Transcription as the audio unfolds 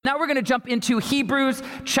Now we're going to jump into Hebrews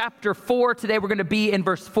chapter 4. Today we're going to be in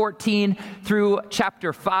verse 14 through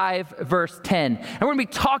chapter 5, verse 10. And we're going to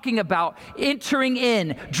be talking about entering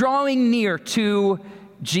in, drawing near to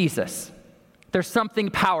Jesus. There's something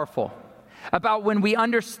powerful about when we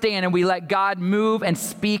understand and we let God move and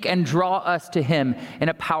speak and draw us to him in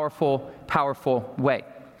a powerful, powerful way.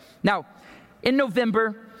 Now, in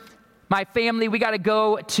November, my family, we got to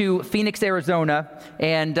go to Phoenix, Arizona,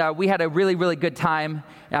 and we had a really, really good time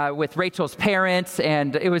with Rachel's parents,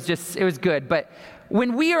 and it was good. But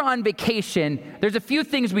when we are on vacation, there's a few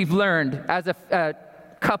things we've learned as a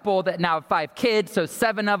couple that now have 5 kids, so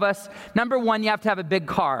 7 of us. Number 1, you have to have a big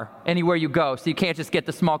car anywhere you go, so you can't just get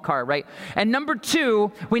the small car, right? And number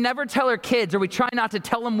 2, we never tell our kids, or we try not to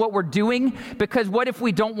tell them what we're doing, because what if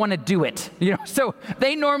we don't want to do it? So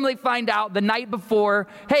they normally find out the night before,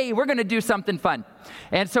 hey, we're going to do something fun.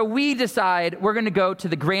 And so we decide we're going to go to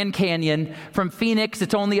the Grand Canyon from Phoenix.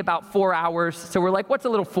 It's only about 4 hours. So we're like, what's a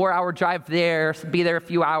little 4-hour drive there? Be there a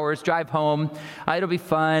few hours, drive home. It'll be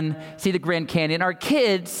fun. See the Grand Canyon. Our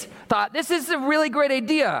kids thought this is a really great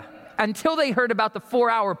idea until they heard about the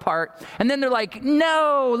 4-hour part. And then they're like,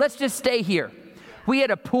 no, let's just stay here. We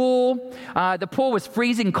had a pool. The pool was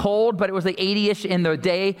freezing cold, but it was like 80-ish in the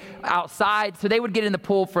day outside. So they would get in the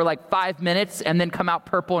pool for like 5 minutes and then come out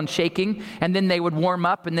purple and shaking. And then they would warm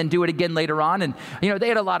up and then do it again later on. And, they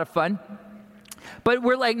had a lot of fun. But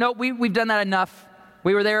we're like, no, we've done that enough.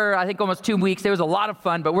 We were there, I think, almost 2 weeks. It was a lot of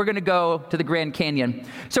fun, but we're going to go to the Grand Canyon.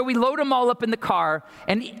 So we load them all up in the car.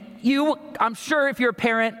 And I'm sure if you're a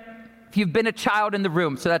parent, if you've been a child in the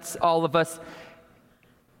room, so that's all of us,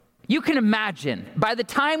 you can imagine, by the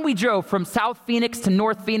time we drove from South Phoenix to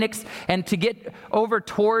North Phoenix and to get over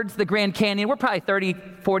towards the Grand Canyon, we're probably 30,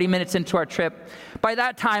 40 minutes into our trip. By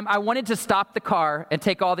that time, I wanted to stop the car and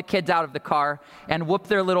take all the kids out of the car and whoop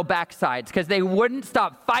their little backsides because they wouldn't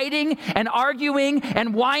stop fighting and arguing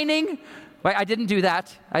and whining. I didn't do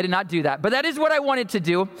that. I did not do that. But that is what I wanted to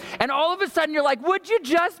do. And all of a sudden, you're like, would you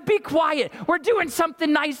just be quiet? We're doing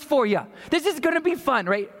something nice for you. This is going to be fun,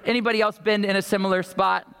 right? Anybody else been in a similar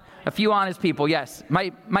spot? A few honest people, yes.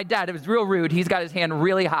 My dad, it was real rude. He's got his hand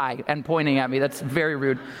really high and pointing at me. That's very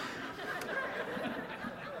rude.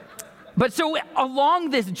 But so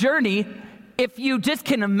along this journey, if you just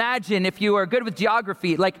can imagine, if you are good with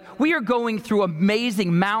geography, like we are going through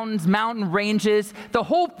amazing mountains, mountain ranges. The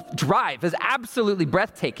whole drive is absolutely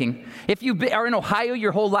breathtaking. If you are in Ohio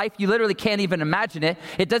your whole life, you literally can't even imagine it.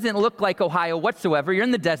 It doesn't look like Ohio whatsoever. You're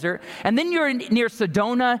in the desert. And then you're near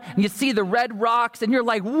Sedona and you see the red rocks and you're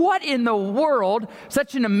like, what in the world?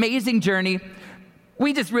 Such an amazing journey.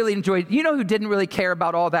 We just really enjoyed. You know who didn't really care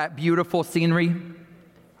about all that beautiful scenery?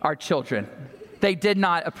 Our children. They did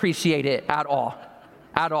not appreciate it at all.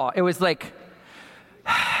 It was like,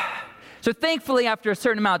 so thankfully after a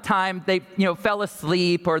certain amount of time, they, fell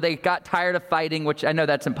asleep or they got tired of fighting, which I know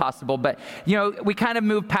that's impossible, but, we kind of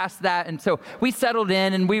moved past that. And so we settled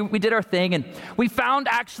in and we did our thing. And we found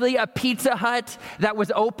actually a Pizza Hut that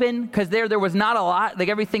was open because there was not a lot, like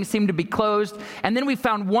everything seemed to be closed. And then we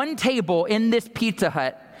found one table in this Pizza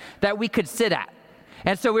Hut that we could sit at.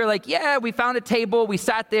 And so we were like, yeah, we found a table. We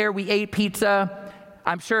sat there. We ate pizza.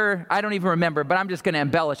 I'm sure, I don't even remember, but I'm just going to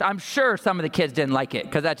embellish. I'm sure some of the kids didn't like it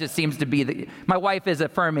because that just seems to be my wife is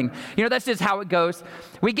affirming. That's just how it goes.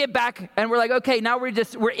 We get back and we're like, okay, now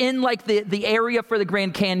we're in like the area for the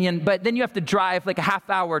Grand Canyon, but then you have to drive like a half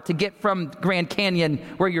hour to get from Grand Canyon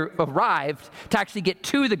where you arrived to actually get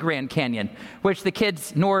to the Grand Canyon, which the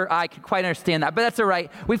kids nor I could quite understand that, but that's all right.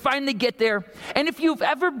 We finally get there. And if you've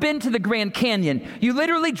ever been to the Grand Canyon, you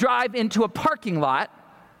literally drive into a parking lot.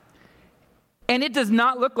 And it does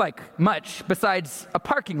not look like much besides a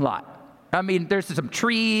parking lot. I mean, there's some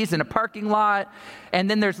trees and a parking lot. And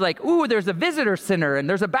then there's like, there's a visitor center and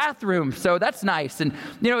there's a bathroom. So that's nice. And,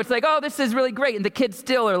 it's like, oh, this is really great. And the kids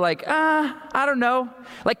still are like, I don't know.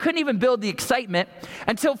 Like, couldn't even build the excitement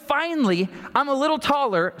until finally I'm a little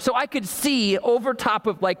taller so I could see over top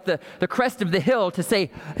of like the crest of the hill to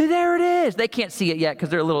say, there it is. They can't see it yet because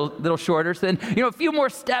they're a little shorter. So then, a few more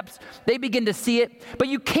steps, they begin to see it. But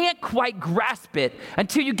you can't quite grasp it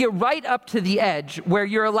until you get right up to the edge where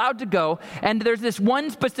you're allowed to go. And there's this one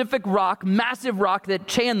specific rock, massive rock, that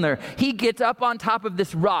Chandler, he gets up on top of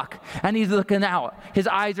this rock and he's looking out. His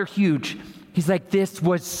eyes are huge. He's like, this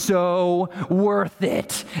was so worth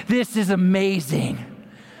it. This is amazing.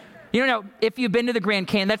 If you've been to the Grand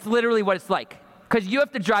Canyon, that's literally what it's like. Because you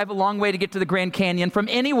have to drive a long way to get to the Grand Canyon from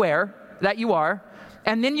anywhere that you are.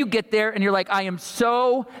 And then you get there and you're like, I am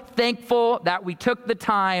so thankful that we took the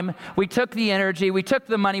time, we took the energy, we took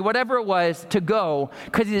the money, whatever it was, to go,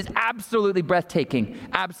 because it is absolutely breathtaking,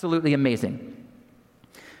 absolutely amazing.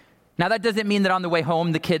 Now, that doesn't mean that on the way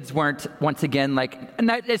home, the kids weren't, once again, like,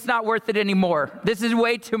 it's not worth it anymore. This is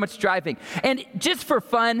way too much driving. And just for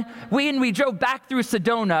fun, when we drove back through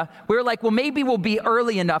Sedona, we were like, well, maybe we'll be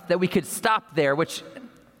early enough that we could stop there, which,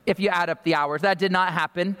 if you add up the hours, that did not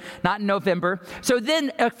happen, not in November. So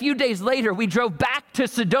then a few days later, we drove back to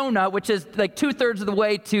Sedona, which is like 2/3 of the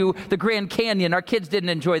way to the Grand Canyon. Our kids didn't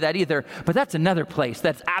enjoy that either, but that's another place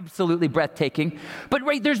that's absolutely breathtaking. But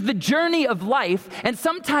right, there's the journey of life, and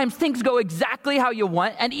sometimes things go exactly how you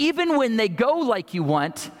want, and even when they go like you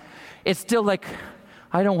want, it's still like,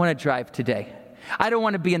 I don't want to drive today. I don't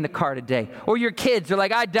want to be in the car today. Or your kids are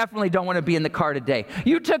like, I definitely don't want to be in the car today.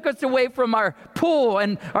 You took us away from our pool,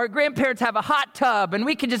 and our grandparents have a hot tub, and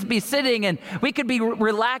we could just be sitting and we could be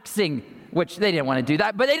relaxing, which they didn't want to do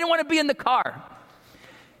that, but they didn't want to be in the car.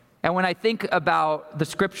 And when I think about the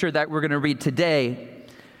scripture that we're going to read today,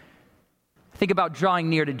 think about drawing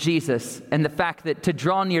near to Jesus and the fact that to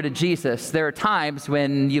draw near to Jesus, there are times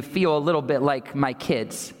when you feel a little bit like my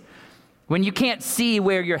kids. When you can't see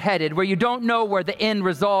where you're headed, where you don't know where the end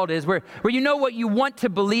result is, where you know what you want to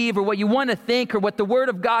believe or what you want to think or what the Word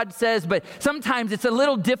of God says, but sometimes it's a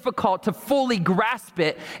little difficult to fully grasp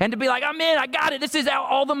it and to be like, I'm in, I got it. This is how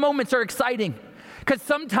all the moments are exciting. Because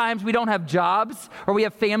sometimes we don't have jobs, or we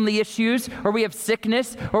have family issues, or we have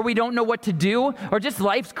sickness, or we don't know what to do, or just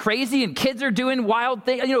life's crazy and kids are doing wild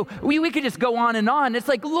things. You know, we could just go on and on. It's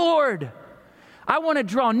like, Lord, I want to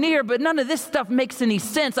draw near, but none of this stuff makes any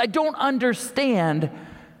sense. I don't understand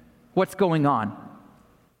what's going on.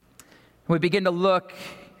 We begin to look,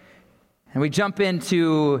 and we jump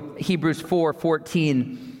into Hebrews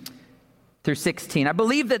 4:14 through 16. I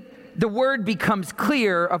believe that the word becomes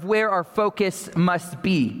clear of where our focus must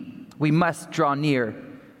be. We must draw near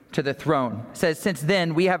to the throne. It says, since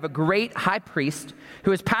then we have a great high priest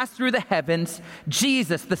who has passed through the heavens,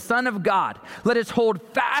 Jesus, the Son of God. Let us hold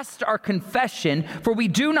fast our confession, for we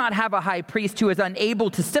do not have a high priest who is unable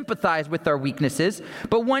to sympathize with our weaknesses,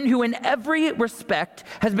 but one who in every respect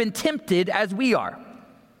has been tempted as we are,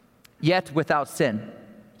 yet without sin.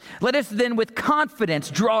 Let us then with confidence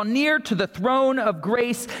draw near to the throne of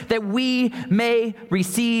grace that we may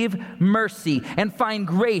receive mercy and find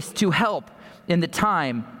grace to help in the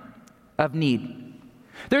time of need.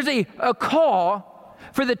 There's a call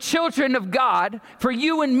for the children of God, for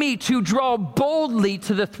you and me to draw boldly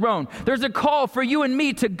to the throne. There's a call for you and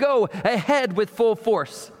me to go ahead with full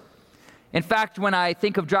force. In fact, when I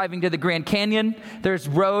think of driving to the Grand Canyon, there's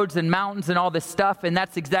roads and mountains and all this stuff, and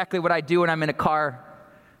that's exactly what I do when I'm in a car.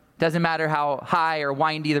 Doesn't matter how high or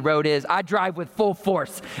windy the road is. I drive with full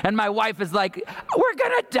force. And my wife is like, we're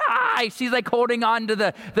going to die. She's like holding on to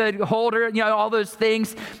the holder, you know, all those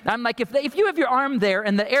things. I'm like, if you have your arm there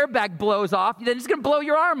and the airbag blows off, then it's going to blow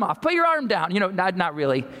your arm off. Put your arm down. You know, not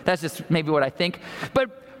really. That's just maybe what I think.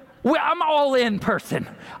 But I'm all in person.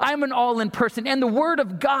 I'm an all in person. And the Word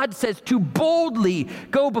of God says to boldly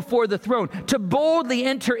go before the throne, to boldly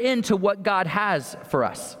enter into what God has for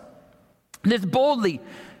us. This boldly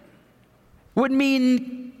would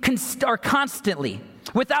mean constantly,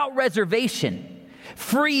 without reservation,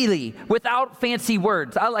 freely, without fancy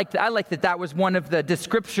words. I like that was one of the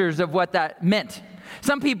descriptors of what that meant.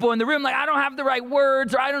 Some people in the room like, I don't have the right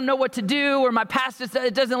words, or I don't know what to do, or my pastor said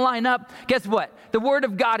it doesn't line up. Guess what? The Word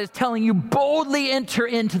of God is telling you boldly enter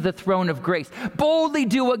into the throne of grace. Boldly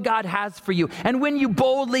do what God has for you. And when you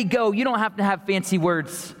boldly go, you don't have to have fancy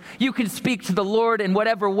words. You can speak to the Lord in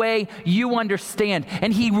whatever way you understand,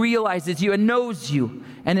 and He realizes you and knows you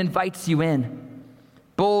and invites you in.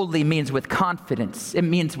 Boldly means with confidence. It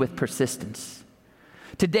means with persistence.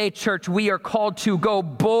 Today, church, we are called to go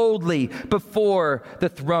boldly before the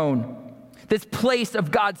throne, this place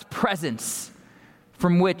of God's presence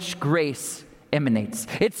from which grace emanates.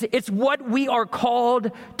 It's what we are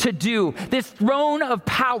called to do. This throne of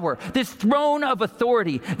power, this throne of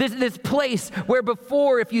authority, this place where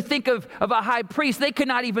before, if you think of a high priest, they could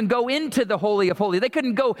not even go into the Holy of Holies. They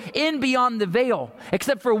couldn't go in beyond the veil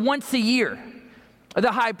except for once a year.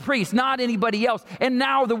 The high priest, not anybody else. And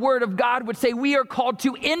now the Word of God would say we are called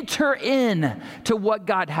to enter in to what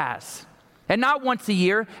God has. And not once a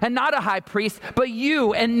year, and not a high priest, but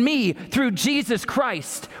you and me, through Jesus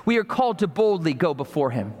Christ, we are called to boldly go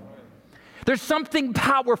before Him. There's something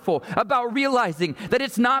powerful about realizing that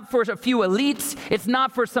it's not for a few elites. It's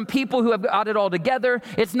not for some people who have got it all together.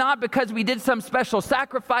 It's not because we did some special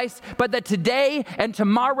sacrifice, but that today and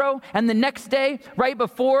tomorrow and the next day, right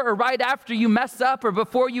before or right after you mess up or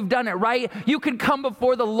before you've done it right, you can come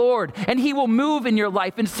before the Lord and He will move in your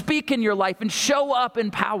life and speak in your life and show up in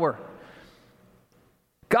power.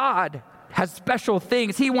 God has special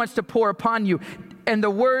things He wants to pour upon you. And the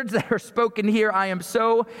words that are spoken here, I am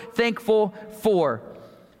so thankful for.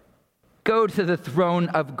 Go to the throne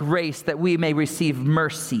of grace that we may receive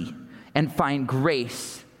mercy and find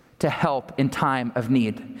grace to help in time of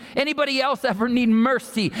need. Anybody else ever need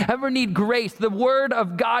mercy, ever need grace? The word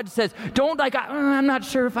of God says, don't I'm not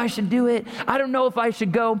sure if I should do it. I don't know if I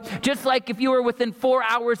should go. Just like if you were within 4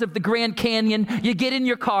 hours of the Grand Canyon, you get in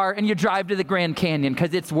your car and you drive to the Grand Canyon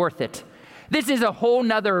because it's worth it. This is a whole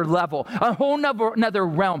nother level, a whole nother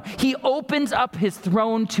realm. He opens up his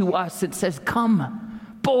throne to us and says, come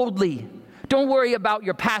boldly. Don't worry about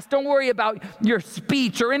your past. Don't worry about your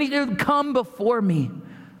speech or anything. Come before me.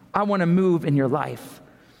 I want to move in your life.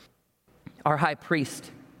 Our high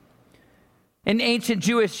priest. In ancient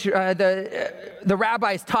Jewish, the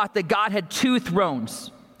rabbis taught that God had 2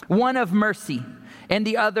 thrones, one of mercy and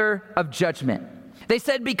the other of judgment. They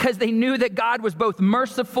said because they knew that God was both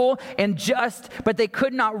merciful and just, but they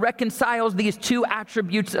could not reconcile these 2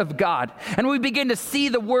 attributes of God. And we begin to see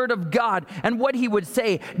the word of God and what he would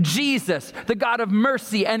say. Jesus, the God of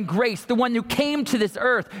mercy and grace, the one who came to this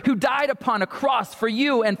earth, who died upon a cross for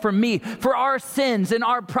you and for me, for our sins and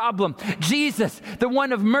our problem. Jesus, the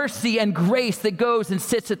one of mercy and grace that goes and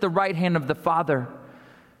sits at the right hand of the Father.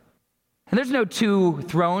 And there's no 2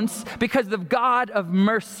 thrones because the God of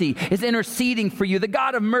mercy is interceding for you. The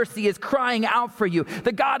God of mercy is crying out for you.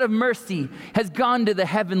 The God of mercy has gone to the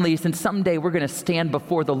heavenlies, and someday we're going to stand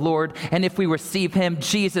before the Lord. And if we receive him,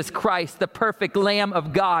 Jesus Christ, the perfect Lamb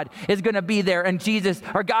of God, is going to be there. And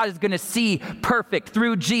our God is going to see perfect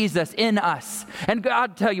through Jesus in us. And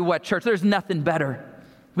God, tell you what, church, there's nothing better.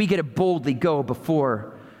 We get to boldly go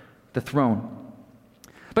before the throne.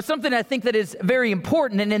 But something I think that is very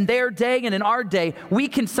important, and in their day and in our day, we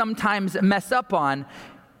can sometimes mess up on,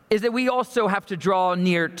 is that we also have to draw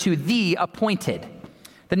near to the appointed.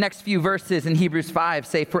 The next few verses in Hebrews 5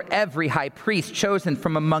 say, for every high priest chosen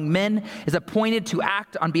from among men is appointed to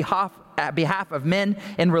act on behalf of men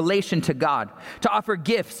in relation to God, to offer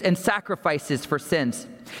gifts and sacrifices for sins.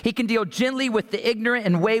 He can deal gently with the ignorant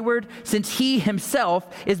and wayward, since he himself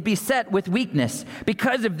is beset with weakness.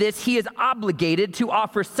 Because of this, he is obligated to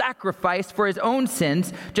offer sacrifice for his own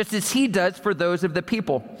sins, just as he does for those of the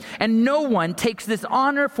people. And no one takes this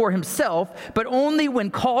honor for himself, but only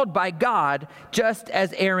when called by God, just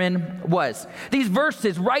as Aaron was. These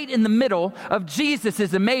verses right in the middle of Jesus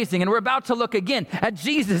is amazing, and we're about to look again at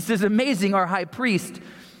Jesus is amazing, our high priest,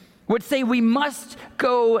 would say we must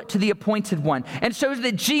go to the appointed one, and shows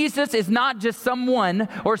that Jesus is not just someone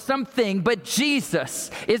or something, but Jesus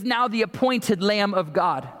is now the appointed Lamb of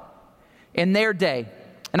God. In their day,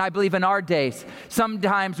 and I believe in our days,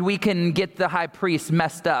 sometimes we can get the high priest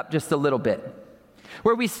messed up just a little bit,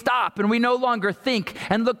 where we stop and we no longer think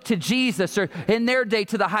and look to Jesus, or in their day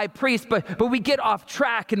to the high priest, but we get off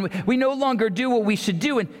track and we no longer do what we should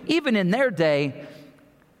do. And even in their day,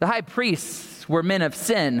 the high priests were men of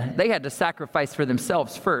sin. They had to sacrifice for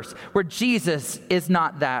themselves first, where Jesus is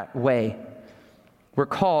not that way. We're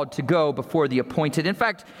called to go before the appointed. In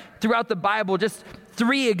fact, throughout the Bible, just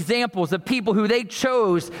 3 examples of people who they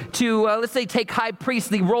chose to, let's say, take high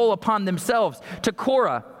priestly role upon themselves. To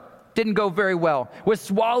Korah, didn't go very well, was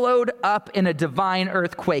swallowed up in a divine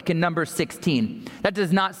earthquake in Numbers 16. That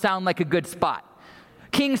does not sound like a good spot.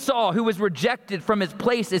 King Saul, who was rejected from his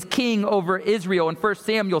place as king over Israel in 1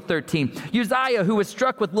 Samuel 13. Uzziah, who was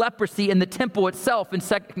struck with leprosy in the temple itself in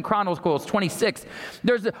 2 Chronicles 26.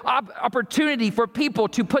 There's an opportunity for people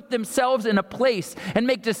to put themselves in a place and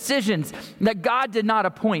make decisions that God did not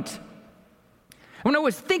appoint. When I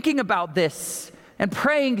was thinking about this and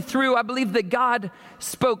praying through, I believe that God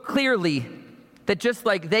spoke clearly that just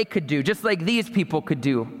like they could do, just like these people could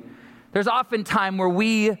do, there's often time where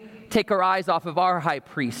we take our eyes off of our high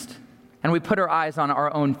priest and we put our eyes on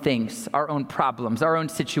our own things, our own problems, our own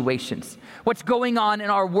situations, what's going on in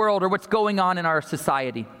our world or what's going on in our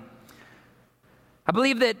society. I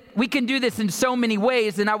believe that we can do this in so many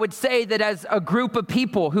ways, and I would say that as a group of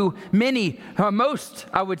people who most,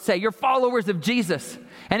 I would say, you're followers of Jesus.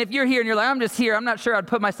 And if you're here and you're like, I'm just here, I'm not sure I'd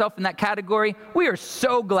put myself in that category, we are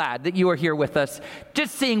so glad that you are here with us,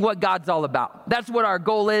 just seeing what God's all about. That's what our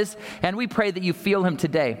goal is, and we pray that you feel him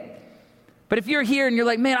today. But if you're here and you're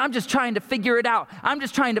like, man, I'm just trying to figure it out. I'm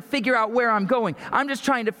just trying to figure out where I'm going. I'm just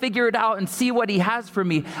trying to figure it out and see what he has for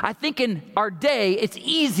me. I think in our day, it's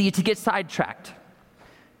easy to get sidetracked.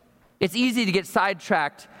 It's easy to get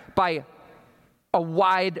sidetracked by a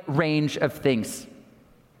wide range of things.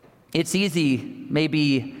 It's easy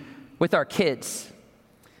maybe with our kids.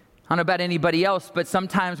 I don't know about anybody else, but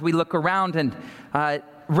sometimes we look around and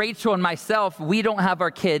Rachel and myself, we don't have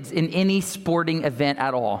our kids in any sporting event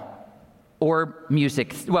at all. or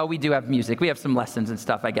music. Well, we do have music. We have some lessons and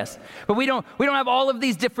stuff, I guess. But we don't have all of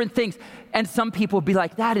these different things. And some people would be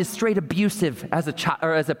like, that is straight abusive as a child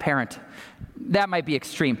or as a parent. That might be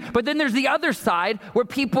extreme. But then there's the other side where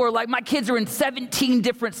people are like, my kids are in 17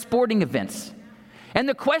 different sporting events. And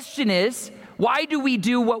the question is, why do we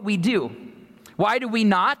do what we do? Why do we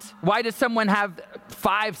not? Why does someone have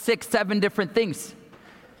 5, 6, 7 different things?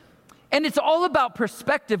 And it's all about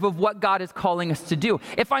perspective of what God is calling us to do.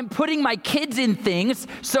 If I'm putting my kids in things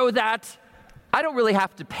so that I don't really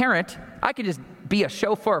have to parent, I can just be a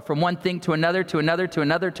chauffeur from one thing to another, to another, to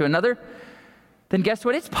another, to another, then guess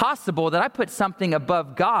what? It's possible that I put something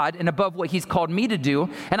above God and above what he's called me to do,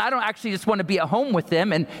 and I don't actually just want to be at home with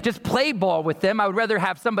them and just play ball with them. I would rather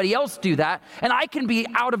have somebody else do that, and I can be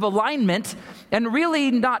out of alignment and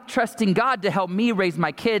really not trusting God to help me raise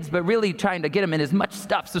my kids, but really trying to get them in as much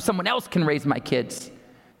stuff so someone else can raise my kids.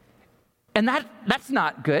 And that's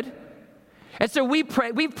not good. And so we've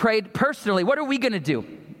prayed personally, what are we going to do?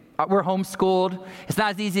 We're homeschooled. It's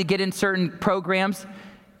not as easy to get in certain programs.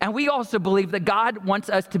 And we also believe that God wants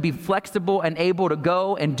us to be flexible and able to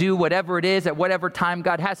go and do whatever it is at whatever time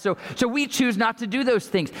God has. So we choose not to do those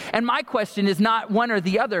things. And my question is not one or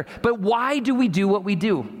the other, but why do we do what we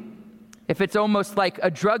do? If it's almost like a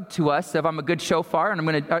drug to us, if I'm a good shofar and I'm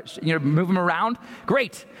going to move them around,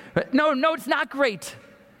 great. But no, it's not great.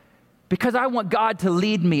 Because I want God to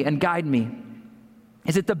lead me and guide me.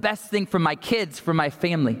 Is it the best thing for my kids, for my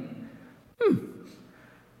family?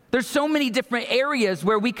 There's so many different areas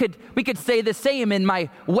where we could say the same in my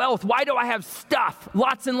wealth. Why do I have stuff?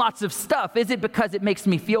 Lots and lots of stuff. Is it because it makes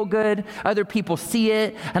me feel good? Other people see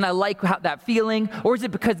it and I like that feeling? Or is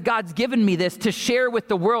it because God's given me this to share with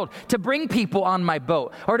the world, to bring people on my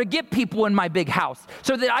boat or to get people in my big house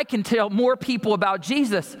so that I can tell more people about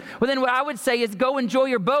Jesus? Well, then what I would say is go enjoy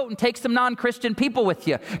your boat and take some non-Christian people with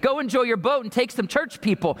you. Go enjoy your boat and take some church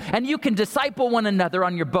people and you can disciple one another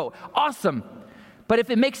on your boat. Awesome. But if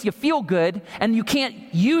it makes you feel good and you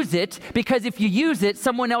can't use it, because if you use it,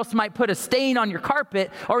 someone else might put a stain on your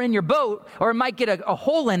carpet or in your boat, or it might get a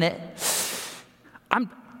hole in it,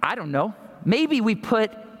 I don't know. Maybe we kind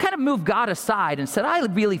of moved God aside and said, I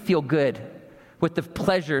really feel good with the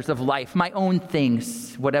pleasures of life, my own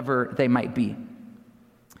things, whatever they might be.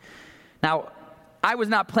 Now, I was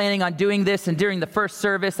not planning on doing this, and during the first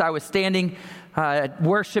service, I was standing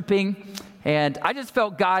worshiping, and I just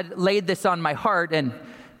felt God laid this on my heart. And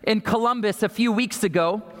in Columbus a few weeks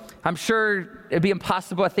ago, I'm sure it'd be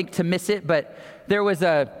impossible, I think, to miss it, but there was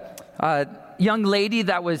a young lady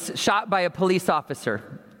that was shot by a police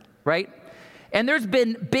officer, right? And there's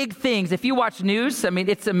been big things. If you watch news, I mean,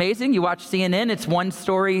 it's amazing. You watch CNN, it's one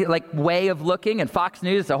story, like way of looking, and Fox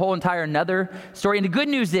News, it's a whole entire another story. And the good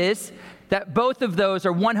news is that both of those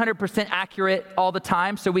are 100% accurate all the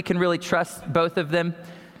time, so we can really trust both of them.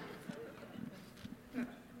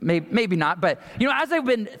 Maybe not, but as I've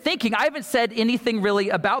been thinking, I haven't said anything really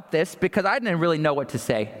about this because I didn't really know what to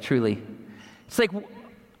say, truly. It's like,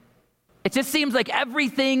 it just seems like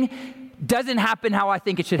everything doesn't happen how I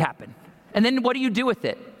think it should happen. And then what do you do with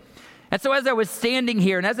it? And so as I was standing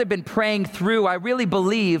here and as I've been praying through, I really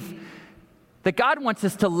believe that God wants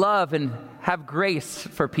us to love and have grace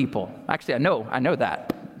for people. Actually, I know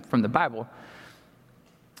that from the Bible.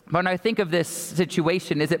 But when I think of this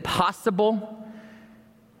situation, is it possible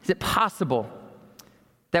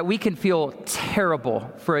that we can feel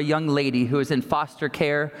terrible for a young lady who is in foster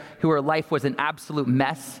care, who her life was an absolute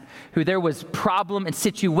mess, who there was problem and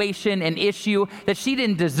situation and issue that she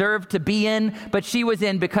didn't deserve to be in, but she was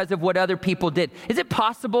in because of what other people did? Is it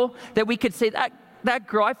possible that we could say, that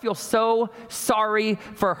girl, I feel so sorry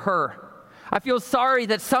for her. I feel sorry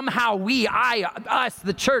that somehow us,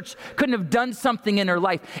 the church, couldn't have done something in her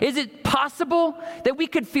life. Is it possible that we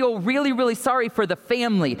could feel really, really sorry for the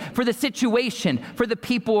family, for the situation, for the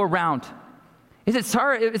people around? Is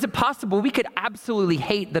it possible we could absolutely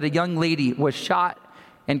hate that a young lady was shot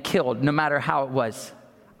and killed, no matter how it was?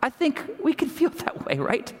 I think we could feel that way,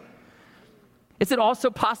 right? Is it also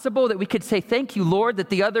possible that we could say, thank you, Lord, that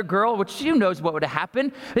the other girl, which who knows what would have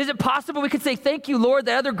happened? Is it possible we could say, thank you, Lord,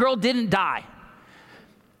 that other girl didn't die?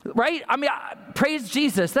 Right? I mean, praise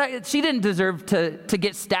Jesus. She didn't deserve to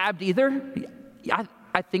get stabbed either.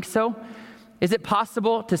 I think so. Is it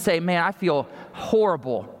possible to say, man, I feel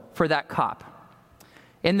horrible for that cop?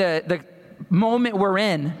 In the moment we're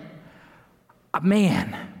in,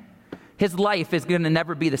 man, his life is going to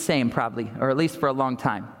never be the same probably, or at least for a long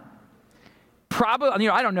time. Probably,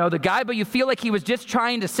 I don't know the guy, but you feel like he was just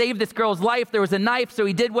trying to save this girl's life. There was a knife, so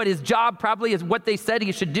he did what his job probably is what they said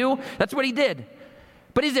he should do. That's what he did.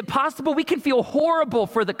 But is it possible we can feel horrible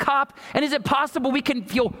for the cop? And is it possible we can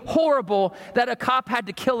feel horrible that a cop had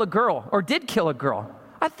to kill a girl or did kill a girl?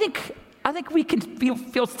 I think we can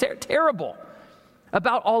feel terrible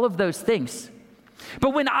about all of those things.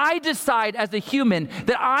 But when I decide as a human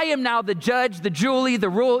that I am now the judge, the jury, the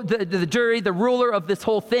ruler of this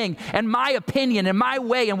whole thing, and my opinion and my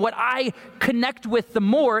way and what I connect with the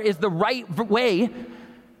more is the right way,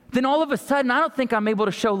 then all of a sudden I don't think I'm able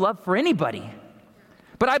to show love for anybody.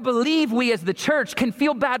 But I believe we as the church can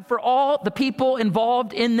feel bad for all the people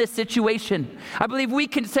involved in this situation. I believe we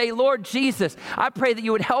can say, Lord Jesus, I pray that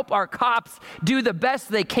you would help our cops do the best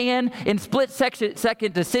they can in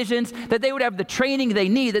split-second decisions, that they would have the training they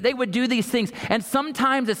need, that they would do these things. And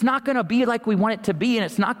sometimes it's not going to be like we want it to be, and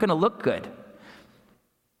it's not going to look good.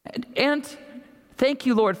 And thank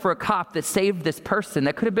you, Lord, for a cop that saved this person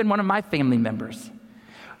that could have been one of my family members.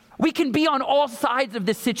 We can be on all sides of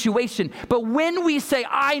this situation, but when we say,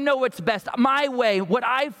 I know what's best, my way, what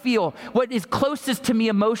I feel, what is closest to me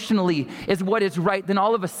emotionally is what is right, then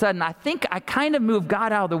all of a sudden I think I kind of move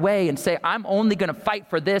God out of the way and say, I'm only going to fight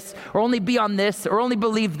for this, or only be on this, or only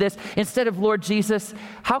believe this, instead of, Lord Jesus,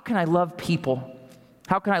 how can I love people?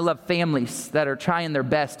 How can I love families that are trying their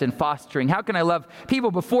best in fostering? How can I love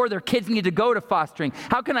people before their kids need to go to fostering?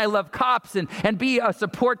 How can I love cops and be a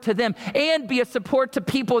support to them and be a support to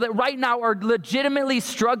people that right now are legitimately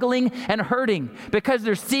struggling and hurting because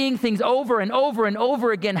they're seeing things over and over and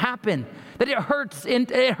over again happen, that it hurts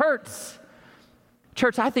and it hurts.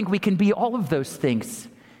 Church, I think we can be all of those things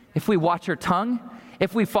if we watch our tongue,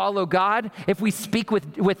 if we follow God, if we speak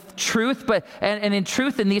with truth, and in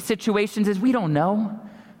truth in these situations is we don't know.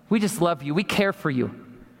 We just love you. We care for you.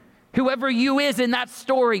 Whoever you is in that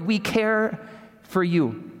story, we care for you.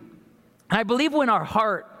 And I believe when our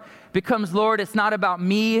heart becomes, Lord, it's not about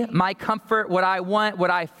me, my comfort, what I want, what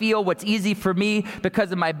I feel, what's easy for me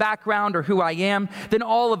because of my background or who I am, then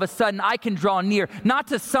all of a sudden I can draw near, not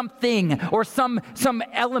to something or some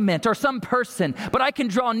element or some person, but I can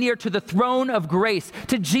draw near to the throne of grace,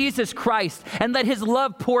 to Jesus Christ, and let his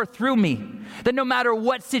love pour through me. That no matter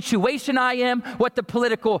what situation I am, what the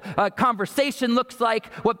political conversation looks like,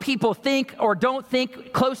 what people think or don't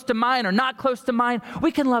think, close to mine or not close to mine,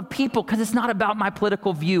 we can love people because it's not about my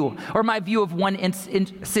political view or my view of one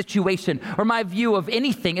situation or my view of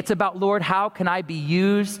anything. It's about, Lord, how can I be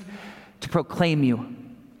used to proclaim you?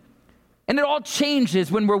 And it all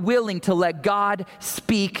changes when we're willing to let God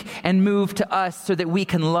speak and move to us so that we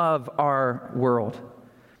can love our world.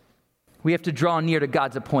 We have to draw near to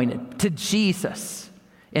God's appointed, to Jesus,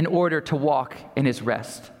 in order to walk in his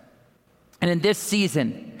rest. And in this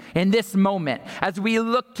season, in this moment, as we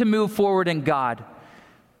look to move forward in God,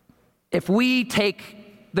 if we take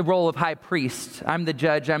the role of high priest, I'm the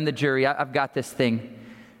judge, I'm the jury, I've got this thing,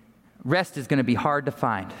 rest is going to be hard to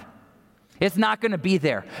find. It's not going to be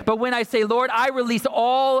there. But when I say, Lord, I release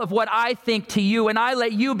all of what I think to you and I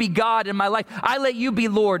let you be God in my life, I let you be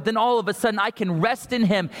Lord, then all of a sudden I can rest in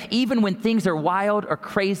him even when things are wild or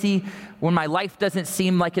crazy, when my life doesn't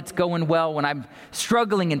seem like it's going well, when I'm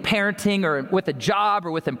struggling in parenting or with a job or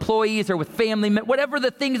with employees or with family, whatever the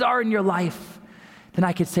things are in your life. Then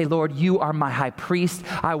I could say, Lord, you are my high priest.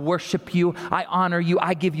 I worship you. I honor you.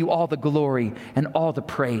 I give you all the glory and all the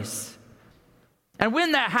praise. And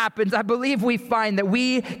when that happens, I believe we find that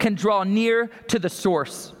we can draw near to the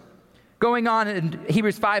source. Going on in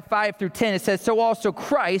Hebrews 5:5-10, it says, so also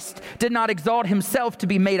Christ did not exalt himself to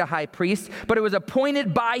be made a high priest, but it was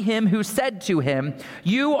appointed by him who said to him,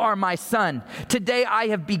 you are my son. Today I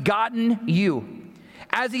have begotten you.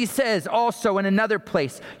 As he says also in another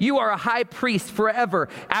place, you are a high priest forever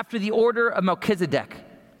after the order of Melchizedek.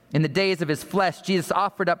 In the days of his flesh, Jesus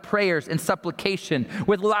offered up prayers and supplication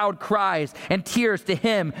with loud cries and tears to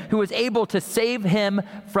him who was able to save him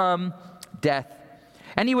from death.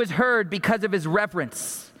 And he was heard because of his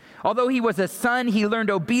reverence. Although he was a son, he learned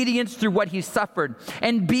obedience through what he suffered.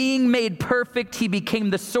 And being made perfect, he became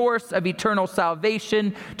the source of eternal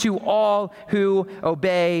salvation to all who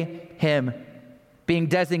obey him, being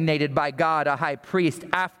designated by God a high priest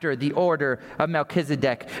after the order of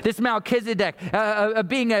Melchizedek. This Melchizedek,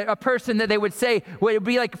 being a person that they would say would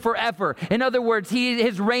be like forever. In other words,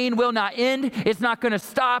 his reign will not end. It's not going to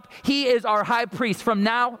stop. He is our high priest from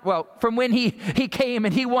when he came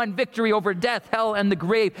and he won victory over death, hell, and the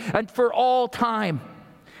grave, and for all time.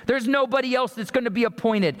 There's nobody else that's going to be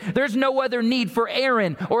appointed. There's no other need for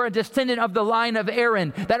Aaron or a descendant of the line of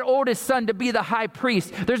Aaron, that oldest son, to be the high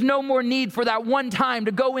priest. There's no more need for that one time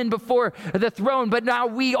to go in before the throne, but now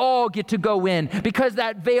we all get to go in because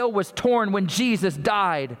that veil was torn when Jesus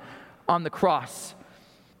died on the cross.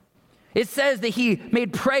 It says that he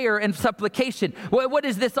made prayer and supplication. What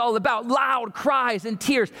is this all about? Loud cries and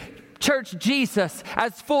tears. Church, Jesus,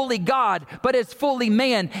 as fully God, but as fully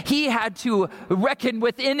man, he had to reckon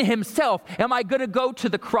within himself, am I going to go to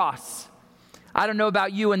the cross? I don't know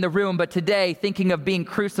about you in the room, but today, thinking of being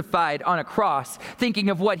crucified on a cross, thinking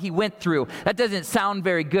of what he went through, that doesn't sound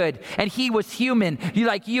very good. And he was human,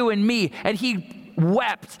 like you and me, and he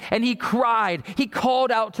wept and he cried. He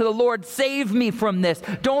called out to the Lord, save me from this.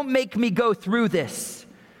 Don't make me go through this.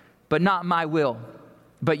 But not my will,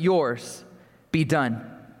 but yours be done.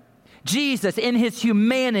 Jesus, in his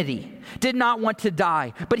humanity, did not want to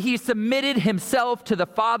die, but he submitted himself to the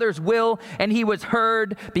Father's will, and he was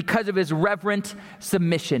heard because of his reverent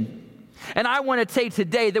submission. And I want to say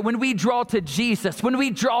today that when we draw to Jesus, when we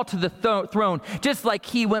draw to the throne, just like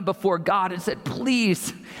he went before God and said,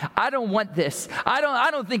 please, I don't want this. I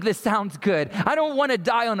don't think this sounds good. I don't want to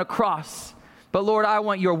die on a cross. But Lord, I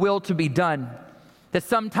want your will to be done. That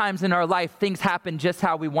sometimes in our life, things happen just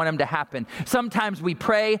how we want them to happen. Sometimes we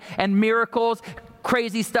pray and miracles,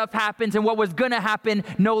 crazy stuff happens, and what was going to happen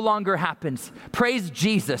no longer happens. Praise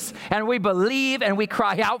Jesus. And we believe and we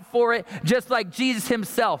cry out for it, just like Jesus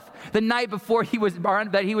himself, the night before he was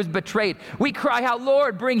betrayed. We cry out,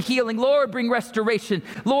 Lord, bring healing. Lord, bring restoration.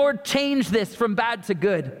 Lord, change this from bad to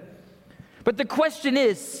good. But the question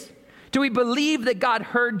is, do we believe that God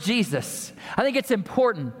heard Jesus? I think it's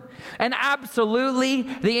important. And absolutely,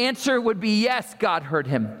 the answer would be yes, God heard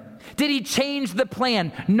him. Did he change the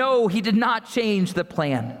plan? No, he did not change the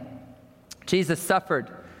plan. Jesus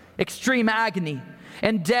suffered extreme agony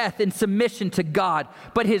and death in submission to God,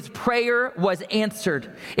 but his prayer was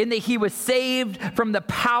answered in that he was saved from the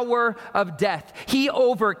power of death. He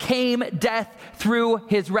overcame death through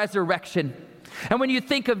his resurrection. And when you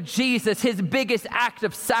think of Jesus, his biggest act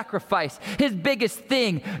of sacrifice, his biggest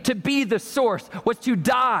thing to be the source was to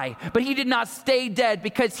die. But he did not stay dead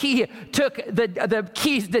because he took the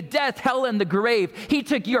keys to death, hell, and the grave. He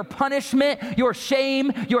took your punishment, your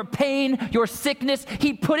shame, your pain, your sickness.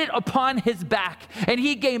 He put it upon his back and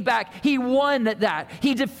he came back. He won that.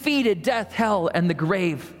 He defeated death, hell, and the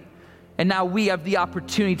grave. And now we have the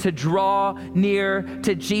opportunity to draw near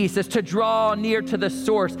to Jesus, to draw near to the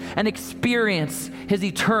source and experience his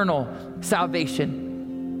eternal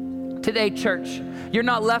salvation. Today, church, you're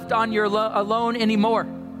not left on your alone anymore.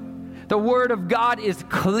 The word of God is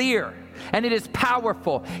clear and it is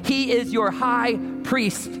powerful. He is your high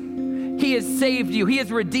priest. He has saved you. He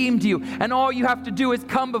has redeemed you. And all you have to do is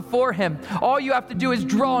come before him. All you have to do is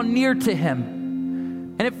draw near to him.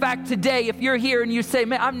 And in fact, today, if you're here and you say,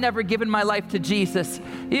 man, I've never given my life to Jesus.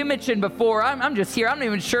 You mentioned before, I'm just here. I'm not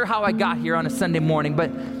even sure how I got here on a Sunday morning,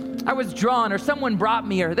 but I was drawn or someone brought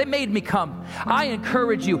me here. They made me come. I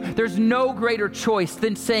encourage you, there's no greater choice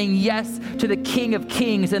than saying yes to the King of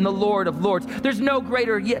Kings and the Lord of Lords. There's no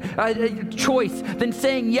greater choice than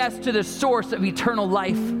saying yes to the source of eternal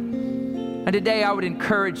life. And today I would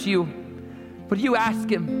encourage you, would you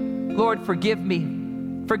ask him, Lord, forgive me.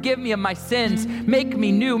 Forgive me of my sins. Make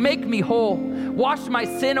me new. Make me whole. Wash my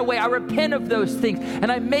sin away. I repent of those things. And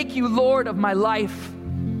I make you Lord of my life.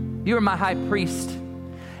 You are my high priest.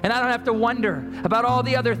 And I don't have to wonder about all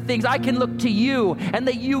the other things. I can look to you and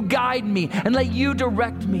let you guide me and let you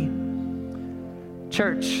direct me.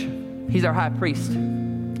 Church, he's our high priest.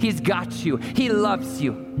 He's got you. He loves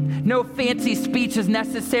you. No fancy speech is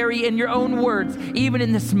necessary in your own words, even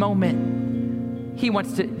in this moment. He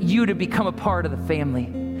wants you to become a part of the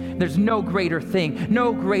family. There's no greater thing,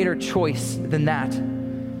 no greater choice than that.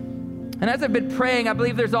 And as I've been praying, I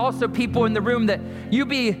believe there's also people in the room that you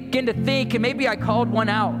begin to think, and maybe I called one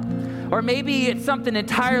out, or maybe it's something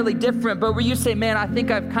entirely different, but where you say, man, I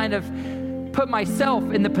think I've kind of put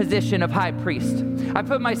myself in the position of high priest. I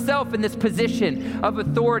put myself in this position of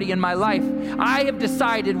authority in my life. I have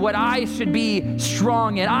decided what I should be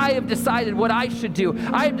strong in. I have decided what I should do.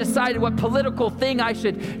 I have decided what political thing I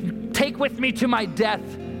should take with me to my death.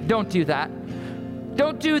 Don't do that.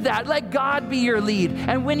 Don't do that. Let God be your lead.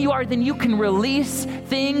 And when you are, then you can release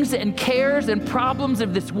things and cares and problems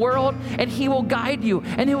of this world, and he will guide you,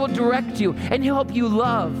 and he will direct you, and he'll help you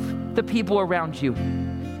love the people around you.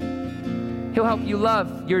 He'll help you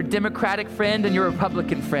love your Democratic friend and your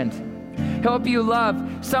Republican friend. He'll help you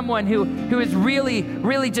love someone who is really,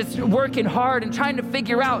 really just working hard and trying to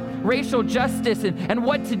figure out racial justice and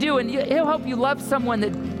what to do. And he'll help you love someone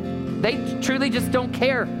that they truly just don't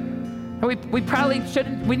care. And we probably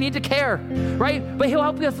shouldn't, we need to care, right? But he'll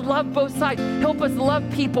help us love both sides. He'll help us love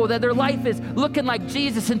people that their life is looking like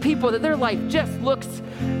Jesus and people that their life just looks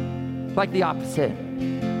like the opposite.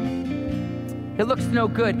 It looks no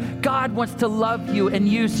good. God wants to love you and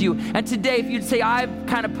use you. And today, if you'd say, I've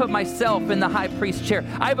kind of put myself in the high priest chair,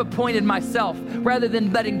 I've appointed myself rather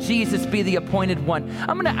than letting Jesus be the appointed one.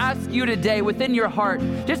 I'm going to ask you today within your heart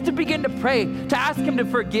just to begin to pray, to ask him to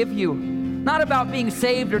forgive you. Not about being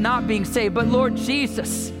saved or not being saved, but Lord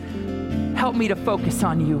Jesus, help me to focus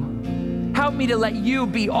on you. Help me to let you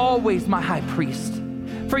be always my high priest.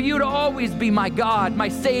 For you to always be my God, my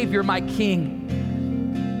Savior, my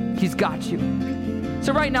King. He's got you.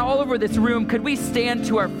 So right now, all over this room, could we stand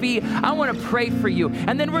to our feet? I want to pray for you.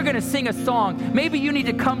 And then we're going to sing a song. Maybe you need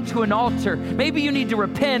to come to an altar. Maybe you need to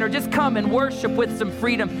repent or just come and worship with some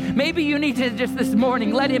freedom. Maybe you need to just this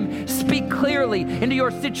morning let him speak clearly into your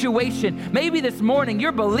situation. Maybe this morning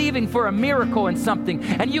you're believing for a miracle in something.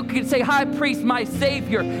 And you can say, High Priest, my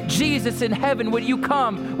Savior, Jesus in heaven, would you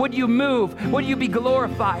come? Would you move? Would you be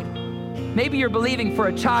glorified? Maybe you're believing for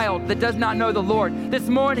a child that does not know the Lord. This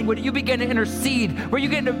morning, would you begin to intercede? Would you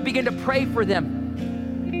begin to pray for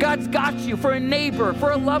them? God's got you for a neighbor,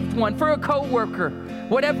 for a loved one, for a coworker,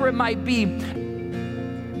 whatever it might be.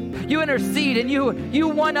 You intercede and you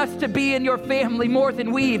want us to be in your family more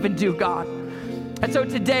than we even do, God. And so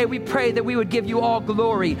today we pray that we would give you all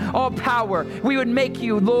glory, all power. We would make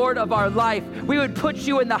you Lord of our life. We would put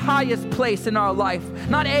you in the highest place in our life.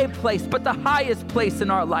 Not a place, but the highest place in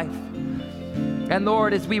our life. And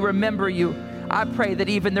Lord, as we remember you, I pray that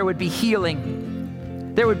even there would be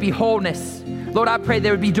healing. There would be wholeness. Lord, I pray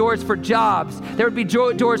there would be doors for jobs. There would be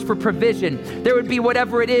doors for provision. There would be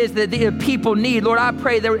whatever it is that the people need. Lord, I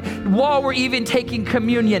pray that while we're even taking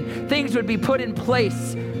communion, things would be put in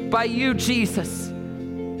place by you, Jesus,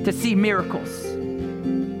 to see miracles.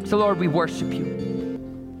 So Lord, we worship you.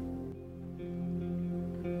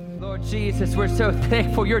 Lord Jesus, we're so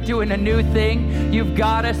thankful you're doing a new thing. You've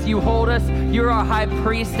got us, you hold us, you're our high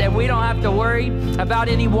priest, and we don't have to worry about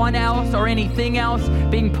anyone else or anything else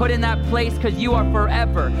being put in that place because you are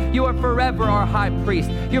forever. You are forever our high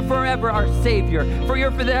priest. You're forever our Savior. For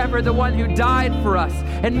you're forever the one who died for us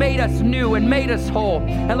and made us new and made us whole.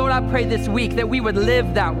 And Lord, I pray this week that we would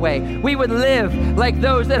live that way. We would live like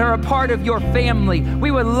those that are a part of your family.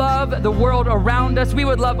 We would love the world around us. We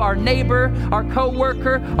would love our neighbor, our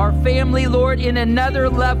coworker, our family, Lord, in another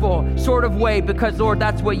level sort of way, because Lord,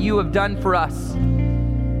 that's what you have done for us.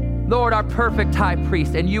 Lord, our perfect high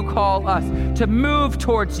priest, and you call us to move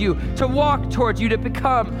towards you, to walk towards you, to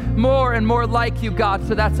become more and more like you, God.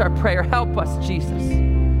 So that's our prayer. Help us, Jesus.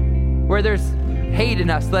 Where there's hate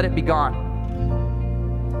in us, let it be gone.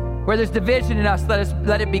 Where there's division in us,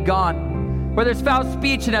 let it be gone. Where there's foul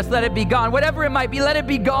speech in us, let it be gone. Whatever it might be, let it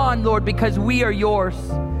be gone, Lord, because we are yours.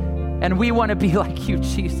 And we want to be like you,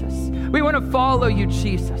 Jesus. We want to follow you,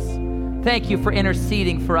 Jesus. Thank you for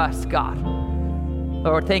interceding for us, God.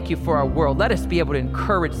 Lord, thank you for our world. Let us be able to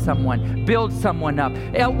encourage someone, build someone up,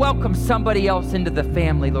 and welcome somebody else into the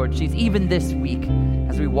family, Lord Jesus, even this week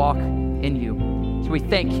as we walk in you. So we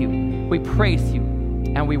thank you, we praise you,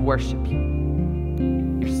 and we worship you.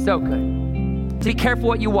 You're so good. So be careful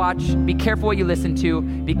what you watch. Be careful what you listen to.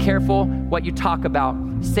 Be careful what you talk about.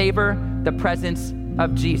 Savor the presence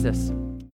of Jesus.